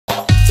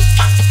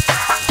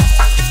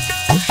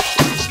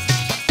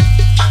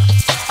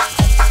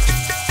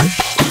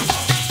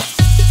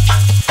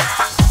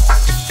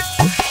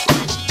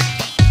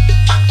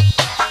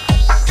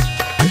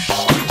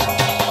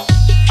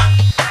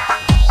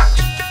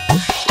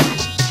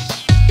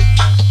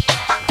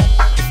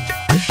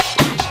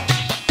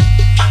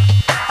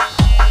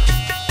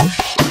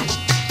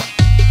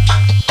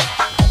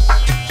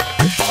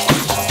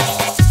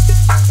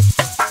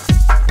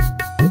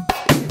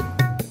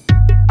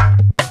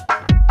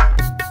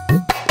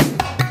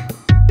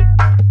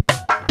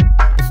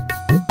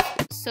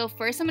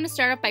first I'm going to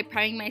start off by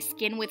priming my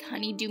skin with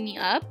Honey Do Me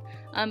Up.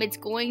 It's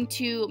going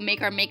to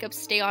make our makeup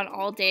stay on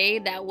all day.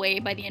 That way,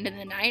 by the end of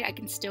the night, I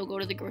can still go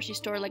to the grocery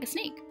store like a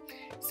snake.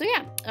 So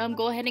yeah,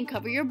 go ahead and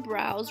cover your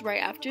brows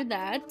right after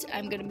that.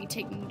 I'm going to be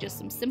taking just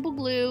some simple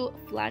glue,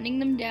 flattening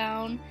them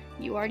down.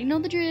 You already know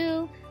the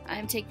drill.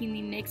 I'm taking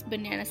the NYX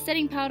Banana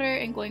Setting Powder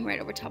and going right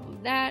over top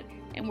of that.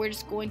 And we're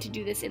just going to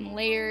do this in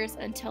layers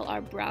until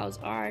our brows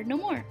are no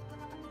more.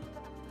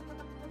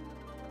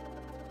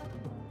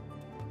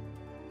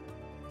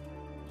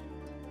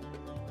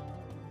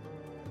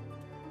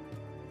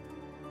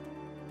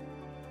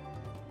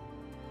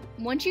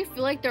 Once you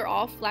feel like they're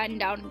all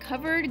flattened out and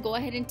covered, go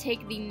ahead and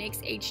take the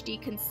NYX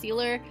HD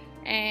Concealer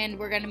and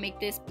we're going to make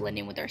this blend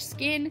in with our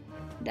skin.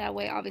 That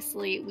way,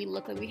 obviously, we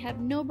look like we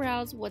have no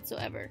brows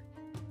whatsoever.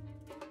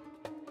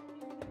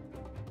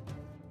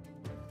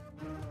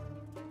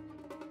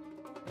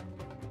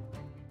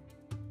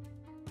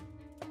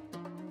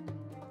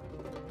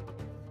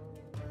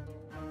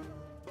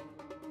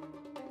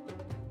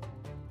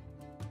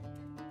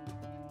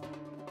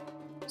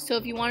 So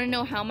if you want to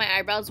know how my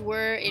eyebrows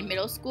were in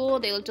middle school,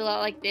 they looked a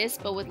lot like this,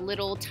 but with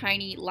little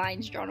tiny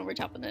lines drawn over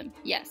top of them.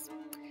 Yes.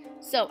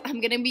 So I'm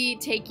going to be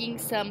taking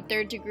some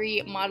 3rd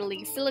degree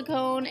modeling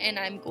silicone and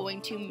I'm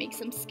going to make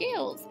some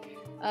scales.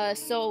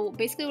 So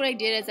basically what I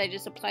did is I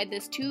just applied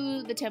this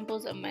to the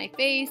temples of my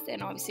face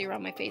and obviously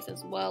around my face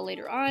as well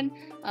later on,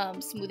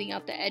 smoothing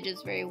out the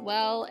edges very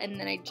well. And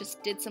then I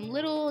just did some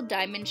little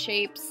diamond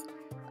shapes.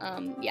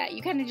 Yeah,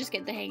 you kind of just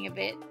get the hang of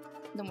it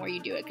the more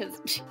you do it,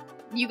 because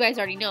you guys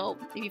already know,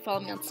 if you follow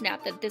me on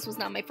Snap, that this was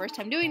not my first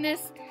time doing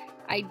this.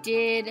 I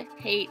did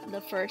hate the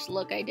first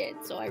look I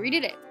did, so I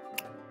redid it.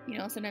 You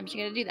know, sometimes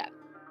you gotta do that.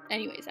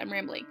 Anyways, I'm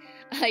rambling.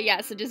 Yeah,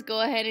 so just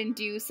go ahead and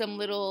do some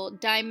little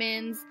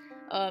diamonds.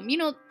 You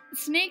know,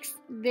 snakes,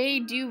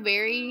 they do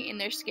vary in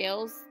their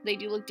scales. They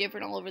do look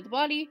different all over the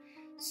body.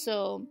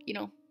 So, you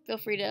know, feel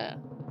free to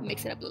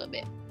mix it up a little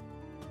bit.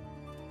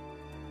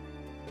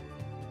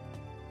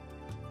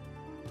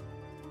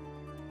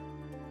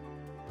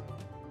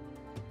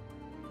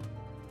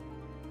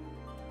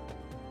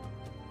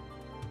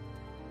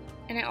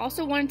 And I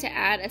also wanted to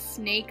add a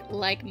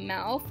snake-like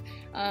mouth,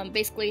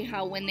 basically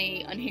how when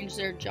they unhinge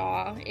their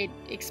jaw, it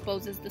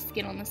exposes the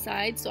skin on the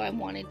side, so I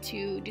wanted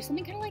to do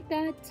something kind of like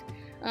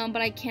that,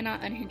 but I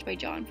cannot unhinge my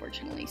jaw,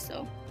 unfortunately,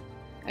 so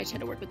I just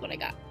had to work with what I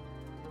got.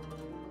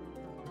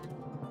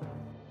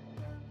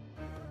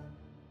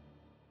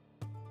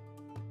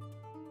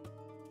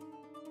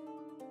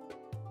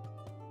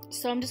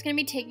 So I'm just going to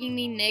be taking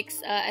the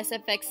NYX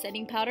SFX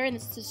Setting Powder, and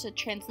this is just a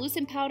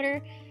translucent powder,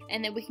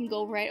 and then we can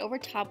go right over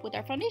top with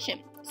our foundation.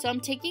 So I'm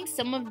taking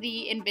some of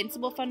the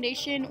Invincible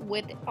foundation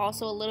with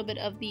also a little bit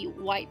of the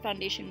white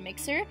foundation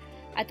mixer.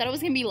 I thought it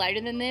was going to be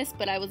lighter than this,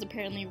 but I was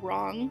apparently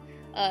wrong.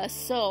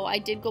 So I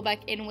did go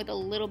back in with a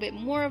little bit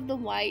more of the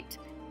white,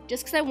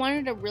 just because I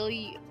wanted a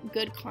really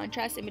good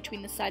contrast in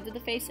between the sides of the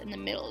face and the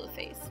middle of the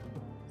face.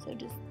 So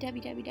just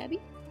dabby, dabby,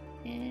 dabby,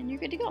 and you're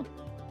good to go.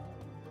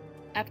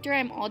 After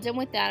I'm all done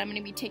with that, I'm going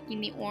to be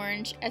taking the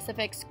orange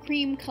SFX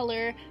Creme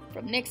color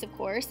from NYX, of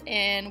course,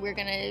 and we're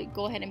going to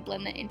go ahead and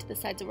blend that into the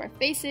sides of our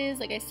faces,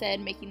 like I said,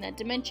 making that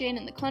dimension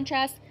and the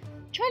contrast.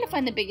 Trying to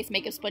find the biggest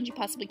makeup sponge you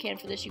possibly can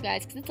for this, you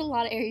guys, because it's a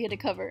lot of area to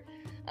cover.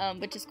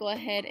 But just go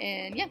ahead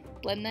and, yeah,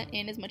 blend that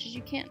in as much as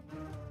you can.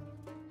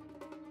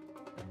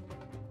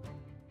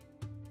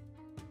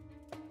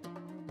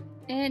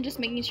 And just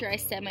making sure I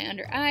set my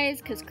under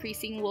eyes, because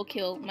creasing will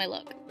kill my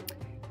look.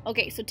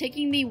 Okay, so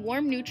taking the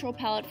Warm Neutral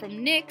palette from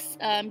NYX,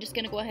 I'm just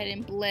going to go ahead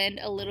and blend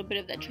a little bit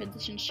of that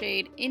transition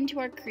shade into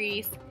our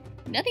crease.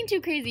 Nothing too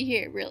crazy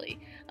here, really.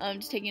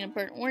 Just taking a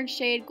burnt orange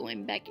shade,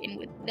 going back in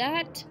with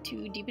that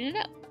to deepen it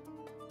up.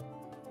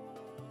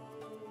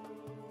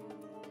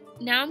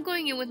 Now I'm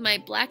going in with my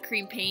black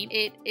cream paint.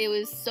 It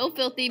was so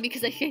filthy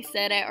because, like I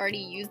said, I already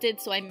used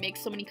it, so I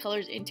mixed so many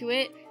colors into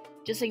it.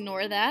 Just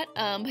ignore that.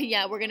 But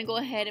yeah, we're going to go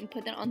ahead and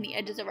put that on the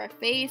edges of our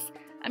face.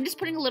 I'm just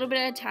putting a little bit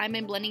at a time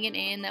and blending it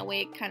in. That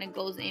way it kind of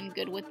goes in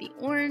good with the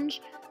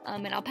orange.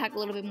 And I'll pack a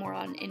little bit more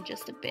on in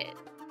just a bit.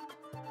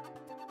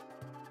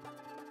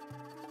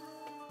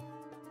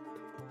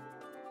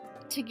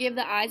 To give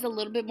the eyes a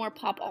little bit more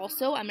pop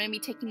also, I'm going to be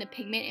taking the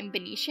pigment in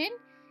Venetian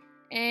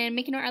and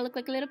making our eye look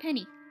like a little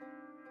penny.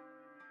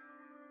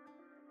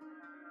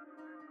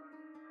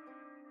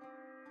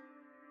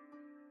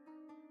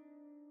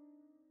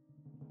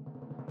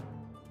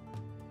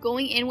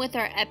 Going in with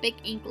our Epic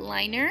Ink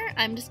Liner,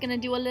 I'm just going to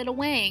do a little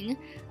wang,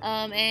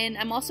 and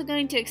I'm also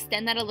going to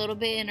extend that a little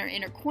bit in our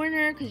inner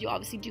corner, because you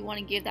obviously do want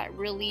to give that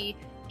really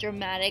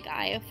dramatic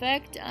eye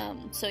effect.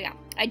 So yeah,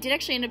 I did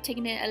actually end up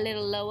taking it a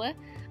little lower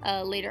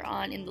later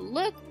on in the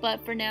look,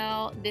 but for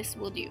now, this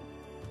will do.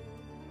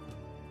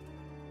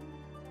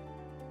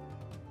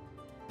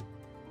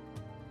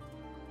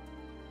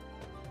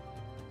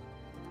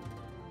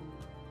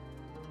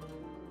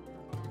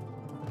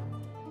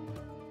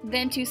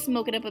 Then to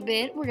smoke it up a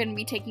bit, we're going to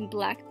be taking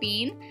Black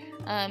Bean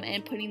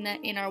and putting that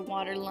in our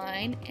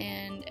waterline,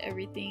 and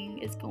everything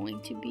is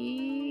going to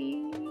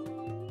be...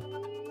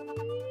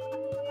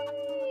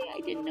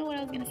 I didn't know what I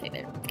I was gonna say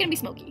there. It's gonna be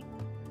smoky.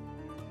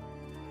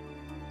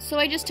 So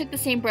I just took the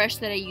same brush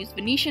that I used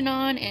Venetian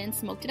on and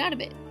smoked it out a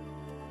bit.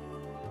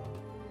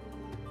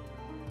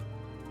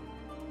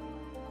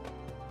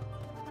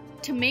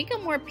 To make a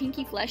more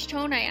pinky flesh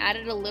tone, I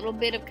added a little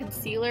bit of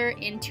concealer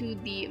into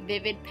the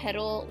Vivid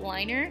Petal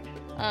liner.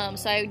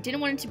 So I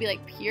didn't want it to be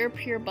like pure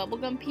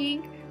bubblegum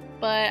pink,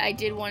 but I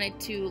did want it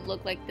to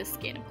look like the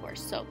skin, of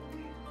course. So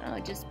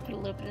just put a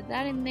little bit of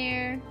that in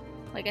there.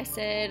 Like I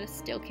said,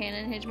 still can't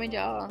unhinge my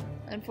jaw,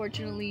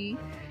 unfortunately.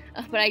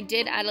 But I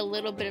did add a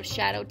little bit of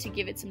shadow to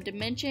give it some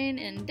dimension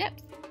and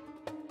depth.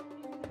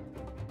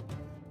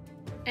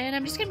 And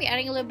I'm just going to be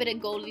adding a little bit of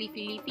gold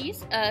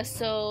leafies.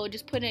 So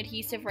just put an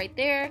adhesive right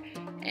there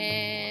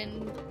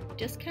and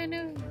just kind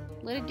of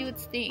let it do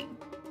its thing.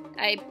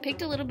 I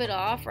picked a little bit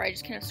off, or I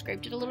just kind of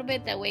scraped it a little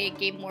bit. That way it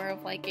gave more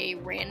of like a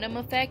random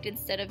effect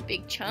instead of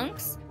big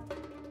chunks.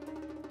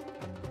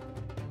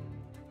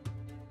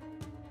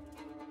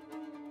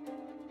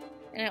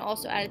 And I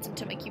also added some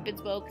to my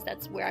Cupid's bow because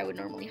that's where I would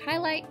normally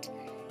highlight.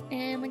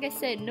 And like I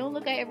said, no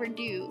look I ever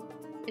do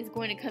is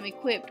going to come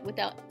equipped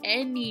without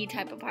any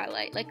type of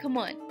highlight. Like, come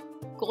on,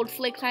 gold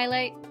flake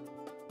highlight,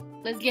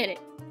 let's get it.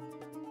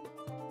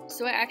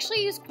 So I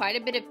actually used quite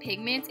a bit of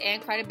pigments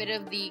and quite a bit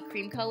of the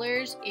cream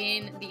colors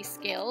in these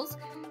scales.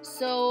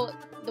 So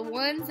the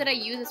ones that I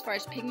use as far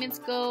as pigments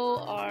go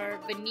are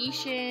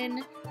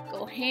Venetian,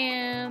 Go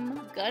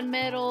Ham,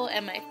 Gunmetal,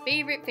 and my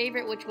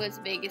favorite, which was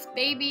Vegas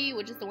Baby,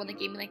 which is the one that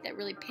gave me like that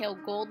really pale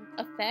gold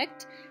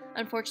effect.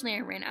 Unfortunately,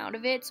 I ran out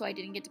of it, so I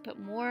didn't get to put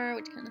more,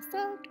 which kind of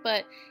sucked,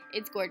 but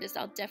it's gorgeous.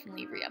 I'll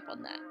definitely re-up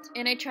on that.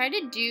 And I tried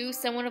to do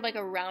somewhat of like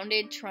a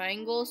rounded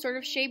triangle sort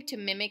of shape to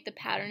mimic the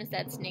patterns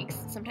that snakes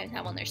sometimes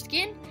have on their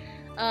skin.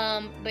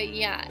 But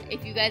yeah,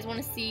 if you guys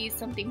want to see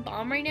something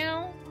bomb right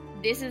now,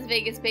 this is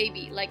Vegas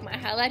Baby. Like, my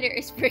highlighter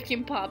is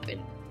freaking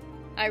popping.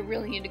 I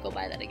really need to go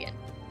buy that again.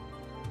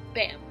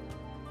 Bam.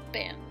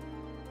 Bam.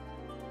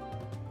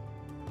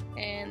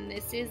 And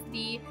this is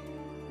the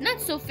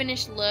not so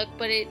finished look,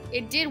 but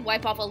it did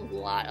wipe off a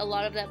lot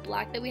of that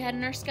black that we had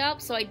in our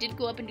scalp, so I did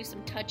go up and do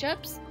some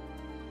touch-ups.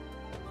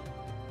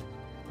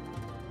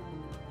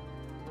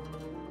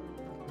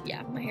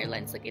 Yeah, my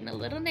hairline's looking a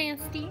little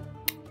nasty,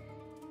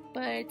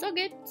 but it's all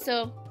good.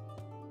 So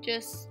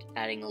just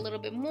adding a little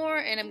bit more,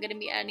 and I'm going to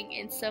be adding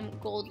in some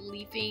gold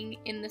leafing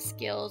in the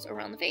scales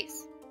around the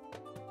face.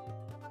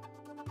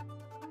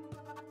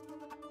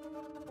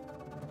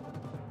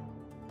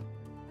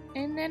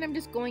 And then I'm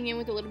just going in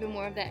with a little bit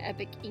more of that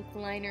Epic ink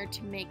liner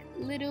to make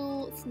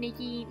little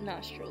snaky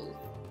nostrils.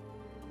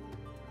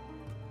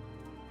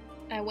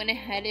 I went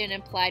ahead and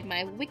applied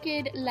my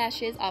Wicked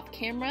lashes off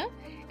camera,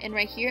 and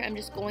right here I'm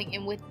just going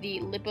in with the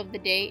Lip of the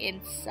Day in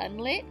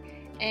Sunlit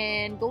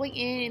and going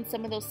in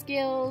some of those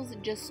scales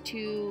just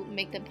to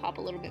make them pop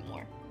a little bit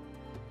more.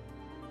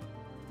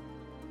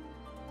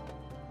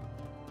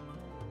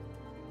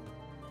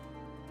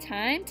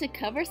 Time to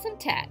cover some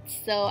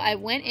tats. So I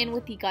went in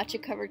with the Gotcha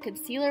Covered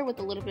Concealer with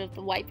a little bit of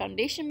the white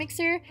foundation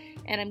mixer,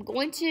 and I'm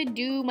going to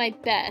do my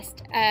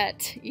best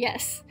at,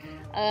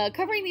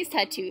 covering these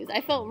tattoos.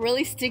 I felt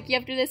really sticky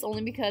after this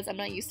only because I'm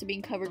not used to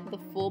being covered with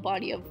a full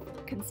body of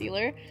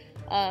concealer.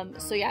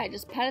 So yeah, I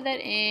just patted that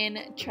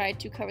in, tried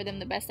to cover them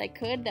the best I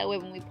could. That way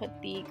when we put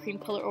the cream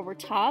color over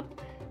top,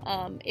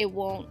 it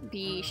won't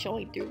be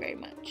showing through very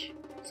much.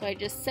 So I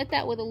just set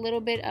that with a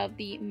little bit of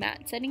the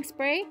matte setting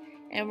spray,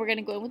 and we're going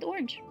to go in with the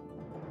orange.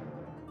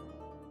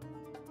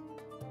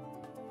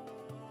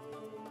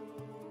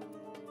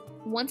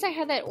 Once I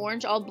had that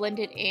orange all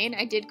blended in,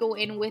 I did go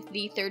in with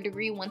the 3rd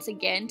degree once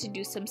again to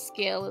do some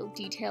scale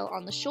detail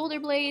on the shoulder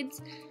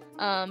blades.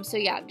 So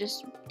yeah,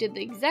 just did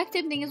the exact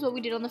same thing as what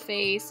we did on the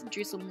face,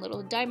 drew some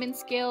little diamond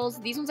scales.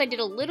 These ones I did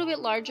a little bit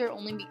larger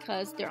only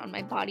because they're on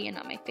my body and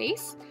not my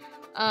face.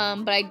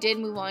 But I did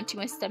move on to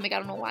my stomach. I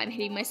don't know why I'm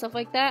hitting myself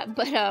like that,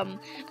 but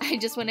I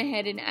just went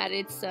ahead and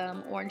added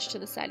some orange to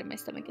the side of my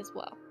stomach as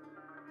well.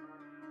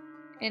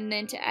 And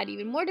then to add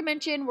even more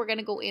dimension, we're going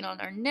to go in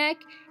on our neck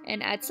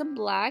and add some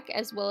black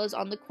as well as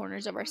on the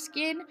corners of our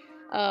skin,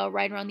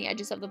 right around the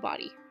edges of the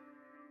body.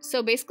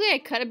 So basically I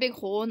cut a big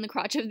hole in the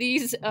crotch of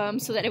these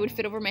so that it would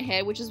fit over my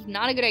head, which is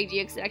not a good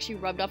idea because it actually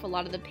rubbed off a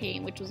lot of the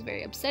paint, which was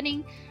very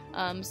upsetting.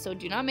 So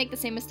do not make the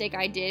same mistake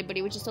I did, but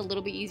it was just a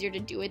little bit easier to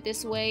do it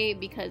this way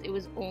because it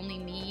was only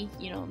me,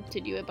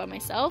 to do it by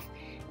myself.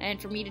 And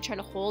for me to try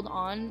to hold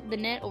on the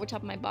net over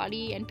top of my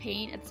body and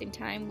paint at the same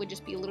time would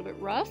just be a little bit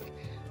rough.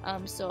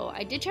 So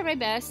I did try my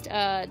best.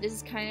 This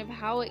is kind of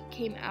how it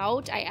came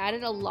out. I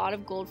added a lot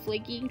of gold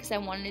flaking because I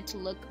wanted it to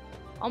look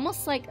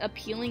almost like a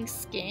peeling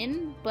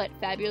skin, but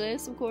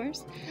fabulous, of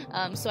course.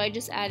 So I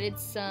just added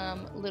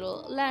some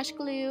little lash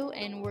glue,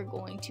 and we're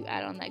going to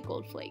add on that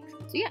gold flake.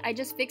 So yeah, I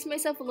just fixed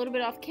myself a little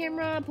bit off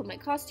camera, put my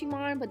costume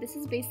on, but this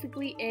is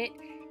basically it.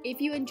 If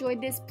you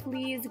enjoyed this,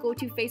 please go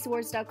to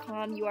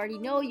faceawards.com. You already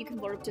know you can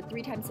vote up to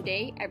 3 times a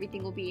day.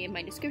 Everything will be in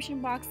my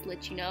description box to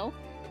let you know.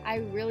 I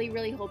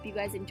really hope you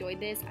guys enjoyed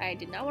this. I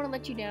did not want to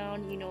let you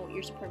down.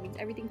 Your support means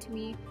everything to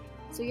me.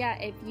 So yeah,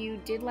 if you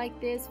did like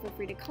this, feel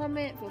free to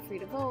comment, feel free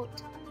to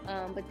vote.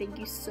 But thank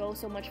you so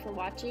much for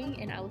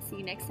watching, and I will see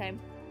you next time.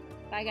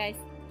 Bye guys.